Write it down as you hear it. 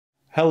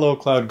Hello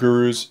Cloud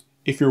Gurus!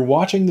 If you're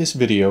watching this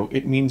video,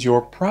 it means you're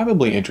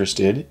probably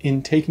interested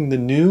in taking the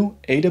new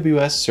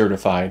AWS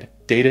Certified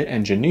Data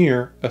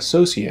Engineer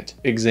Associate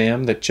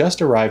exam that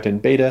just arrived in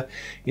beta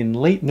in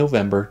late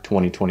November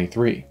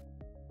 2023.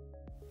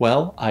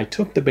 Well, I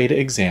took the beta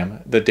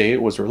exam the day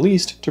it was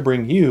released to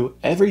bring you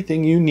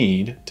everything you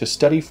need to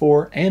study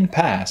for and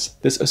pass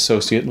this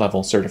associate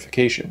level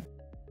certification.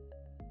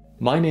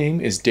 My name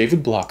is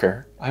David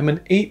Blocker. I'm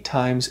an 8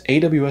 times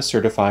AWS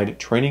certified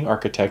training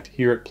architect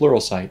here at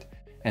Pluralsight,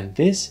 and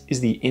this is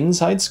the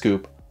inside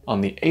scoop on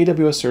the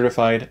AWS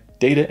Certified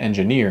Data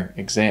Engineer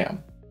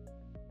exam.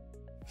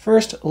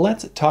 First,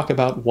 let's talk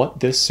about what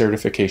this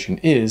certification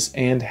is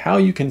and how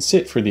you can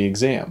sit for the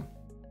exam.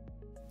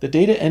 The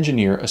Data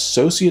Engineer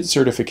Associate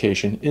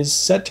certification is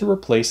set to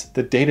replace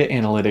the Data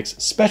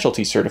Analytics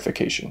Specialty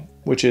certification,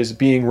 which is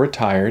being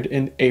retired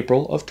in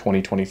April of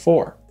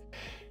 2024.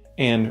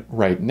 And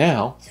right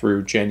now,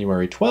 through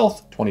January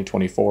 12th,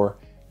 2024,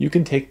 you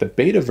can take the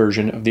beta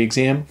version of the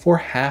exam for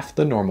half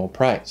the normal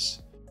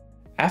price.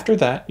 After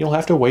that, you'll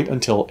have to wait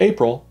until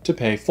April to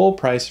pay full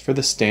price for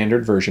the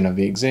standard version of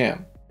the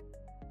exam.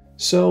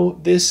 So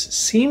this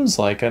seems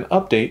like an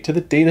update to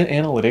the Data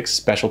Analytics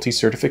Specialty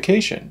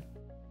certification.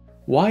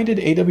 Why did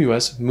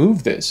AWS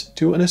move this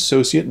to an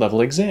associate level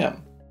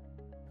exam?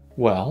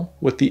 Well,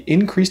 with the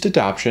increased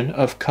adoption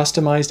of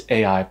customized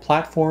AI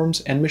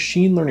platforms and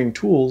machine learning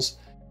tools,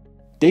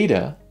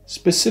 data,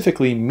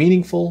 specifically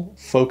meaningful,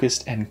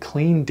 focused, and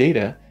clean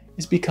data,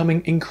 is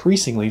becoming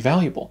increasingly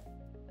valuable.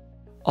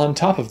 On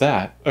top of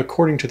that,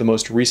 according to the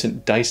most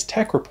recent Dice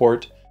Tech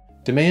report,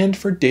 demand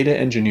for data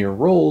engineer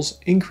roles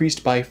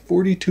increased by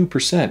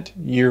 42%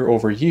 year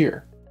over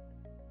year.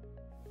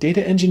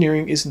 Data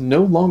engineering is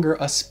no longer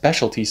a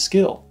specialty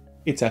skill.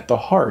 It's at the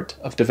heart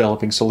of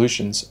developing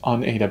solutions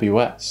on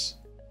AWS.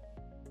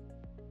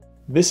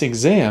 This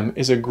exam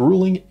is a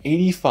grueling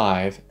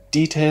 85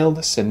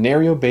 detailed,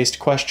 scenario-based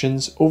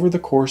questions over the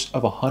course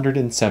of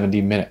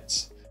 170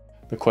 minutes.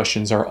 The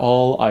questions are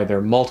all either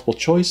multiple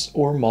choice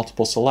or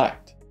multiple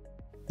select.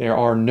 There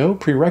are no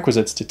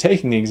prerequisites to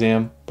taking the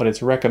exam, but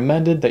it's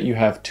recommended that you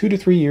have 2 to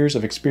 3 years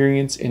of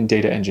experience in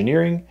data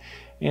engineering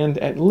and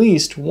at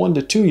least 1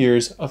 to 2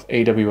 years of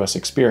AWS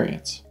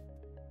experience.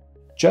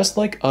 Just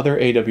like other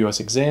AWS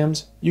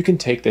exams, you can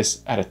take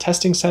this at a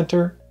testing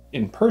center,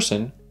 in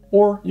person,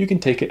 or you can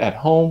take it at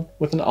home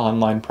with an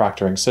online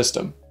proctoring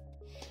system.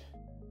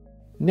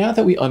 Now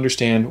that we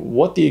understand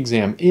what the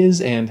exam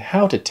is and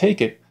how to take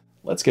it,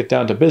 let's get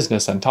down to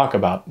business and talk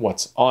about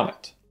what's on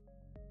it.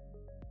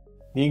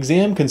 The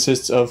exam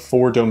consists of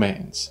 4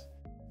 domains: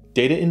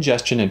 data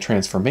ingestion and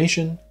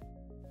transformation,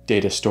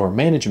 data store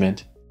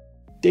management,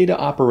 data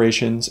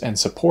operations and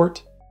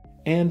support,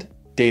 and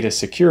data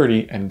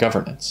security and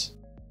governance.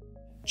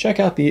 Check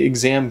out the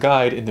exam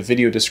guide in the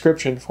video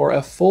description for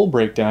a full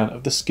breakdown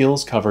of the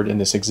skills covered in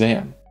this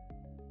exam.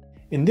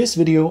 In this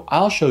video,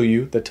 I'll show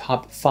you the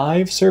top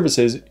 5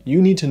 services you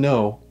need to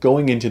know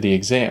going into the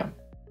exam.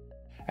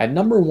 At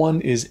number 1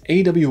 is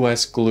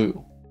AWS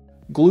Glue.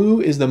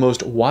 Glue is the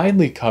most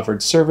widely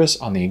covered service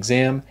on the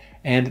exam,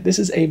 and this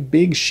is a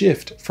big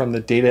shift from the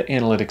Data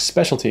Analytics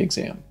Specialty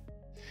exam.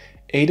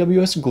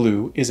 AWS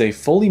Glue is a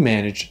fully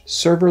managed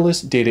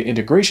serverless data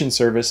integration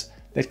service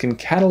that can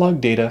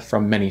catalog data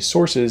from many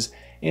sources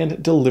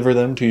and deliver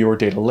them to your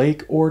data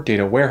lake or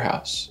data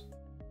warehouse.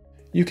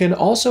 You can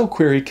also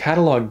query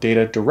catalog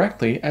data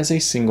directly as a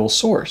single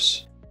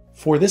source.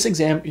 For this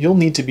exam, you'll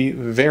need to be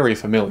very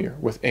familiar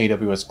with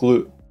AWS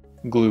Glue,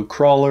 Glue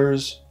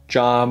crawlers,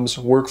 jobs,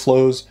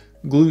 workflows,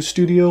 Glue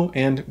Studio,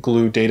 and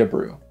Glue Data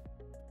Brew.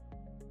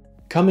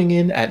 Coming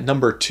in at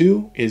number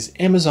 2 is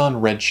Amazon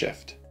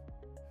Redshift.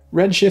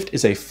 Redshift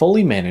is a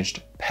fully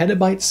managed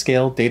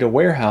petabyte-scale data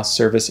warehouse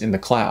service in the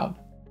cloud.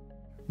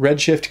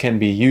 Redshift can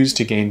be used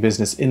to gain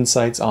business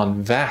insights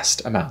on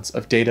vast amounts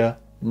of data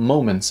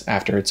moments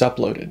after it's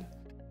uploaded.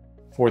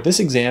 For this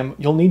exam,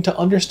 you'll need to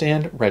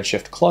understand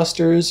Redshift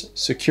clusters,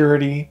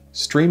 security,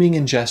 streaming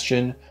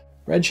ingestion,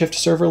 Redshift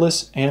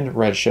serverless, and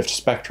Redshift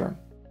Spectrum.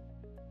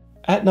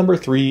 At number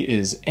 3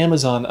 is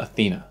Amazon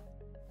Athena.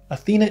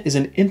 Athena is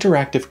an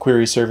interactive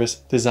query service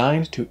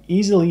designed to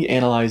easily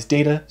analyze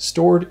data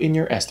stored in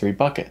your S3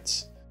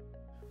 buckets.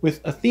 With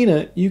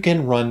Athena, you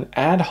can run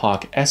ad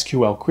hoc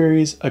SQL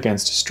queries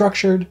against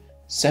structured,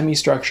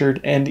 semi-structured,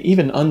 and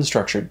even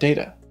unstructured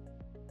data.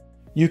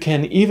 You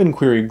can even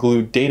query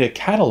Glue data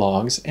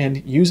catalogs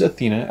and use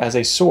Athena as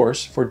a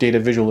source for data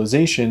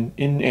visualization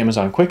in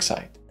Amazon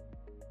QuickSight.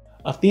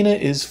 Athena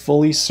is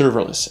fully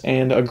serverless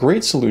and a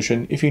great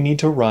solution if you need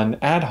to run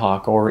ad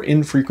hoc or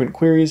infrequent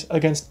queries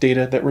against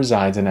data that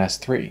resides in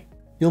S3.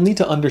 You'll need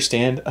to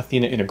understand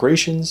Athena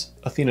integrations,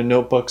 Athena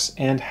notebooks,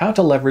 and how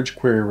to leverage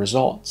query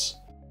results.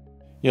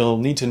 You'll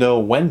need to know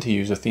when to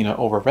use Athena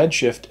over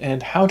Redshift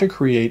and how to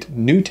create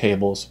new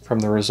tables from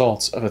the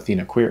results of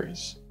Athena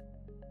queries.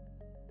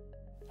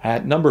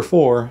 At number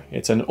 4,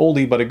 it's an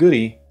oldie but a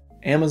goodie,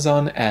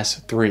 Amazon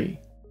S3.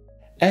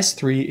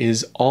 S3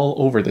 is all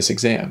over this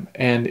exam,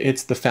 and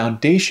it's the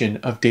foundation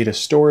of data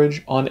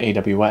storage on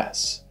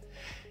AWS.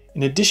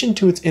 In addition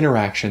to its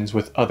interactions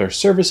with other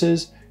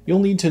services, you'll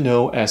need to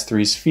know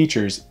S3's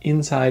features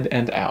inside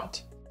and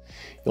out.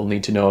 You'll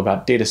need to know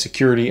about data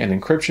security and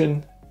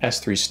encryption,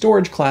 S3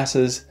 storage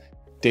classes,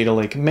 data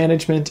lake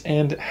management,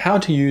 and how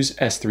to use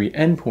S3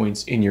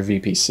 endpoints in your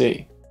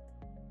VPC.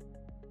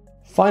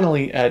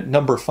 Finally, at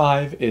number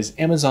 5 is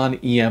Amazon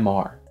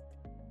EMR.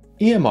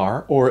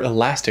 EMR, or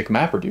Elastic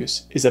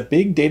MapReduce, is a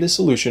big data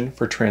solution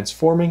for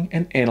transforming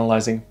and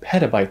analyzing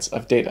petabytes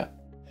of data.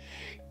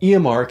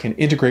 EMR can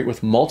integrate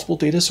with multiple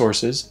data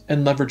sources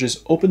and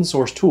leverages open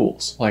source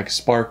tools like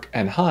Spark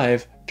and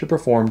Hive to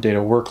perform data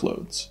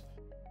workloads.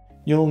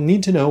 You'll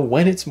need to know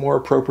when it's more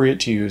appropriate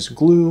to use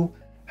Glue,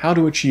 how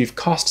to achieve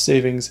cost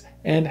savings,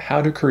 and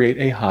how to create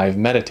a Hive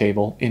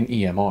metatable in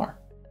EMR.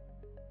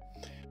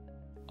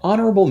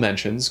 Honorable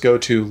mentions go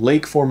to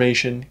lake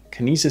formation,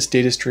 Kinesis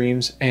data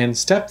streams, and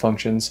step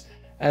functions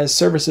as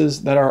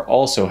services that are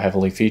also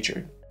heavily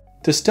featured.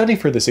 To study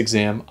for this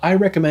exam, I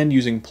recommend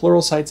using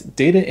Pluralsight's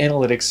Data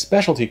Analytics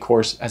Specialty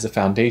course as a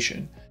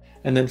foundation,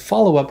 and then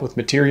follow up with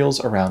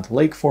materials around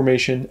lake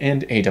formation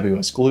and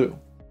AWS Glue.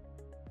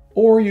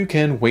 Or you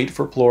can wait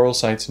for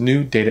Pluralsight's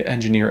new Data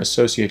Engineer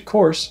Associate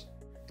course,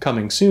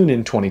 coming soon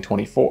in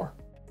 2024.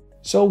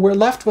 So we're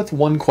left with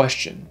one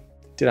question.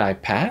 Did I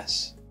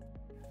pass?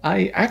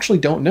 I actually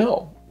don't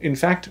know. In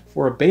fact,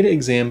 for a beta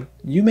exam,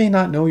 you may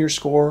not know your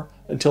score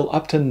until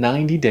up to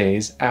 90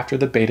 days after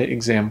the beta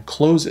exam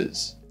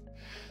closes.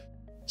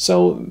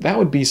 So that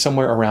would be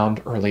somewhere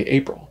around early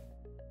April.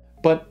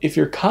 But if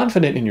you're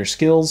confident in your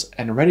skills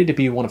and ready to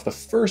be one of the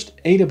first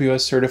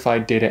AWS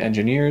certified data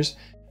engineers,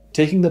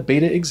 taking the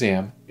beta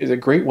exam is a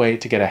great way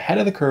to get ahead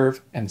of the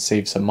curve and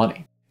save some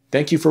money.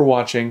 Thank you for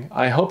watching.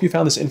 I hope you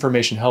found this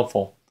information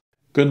helpful.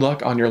 Good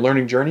luck on your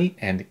learning journey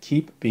and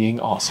keep being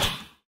awesome.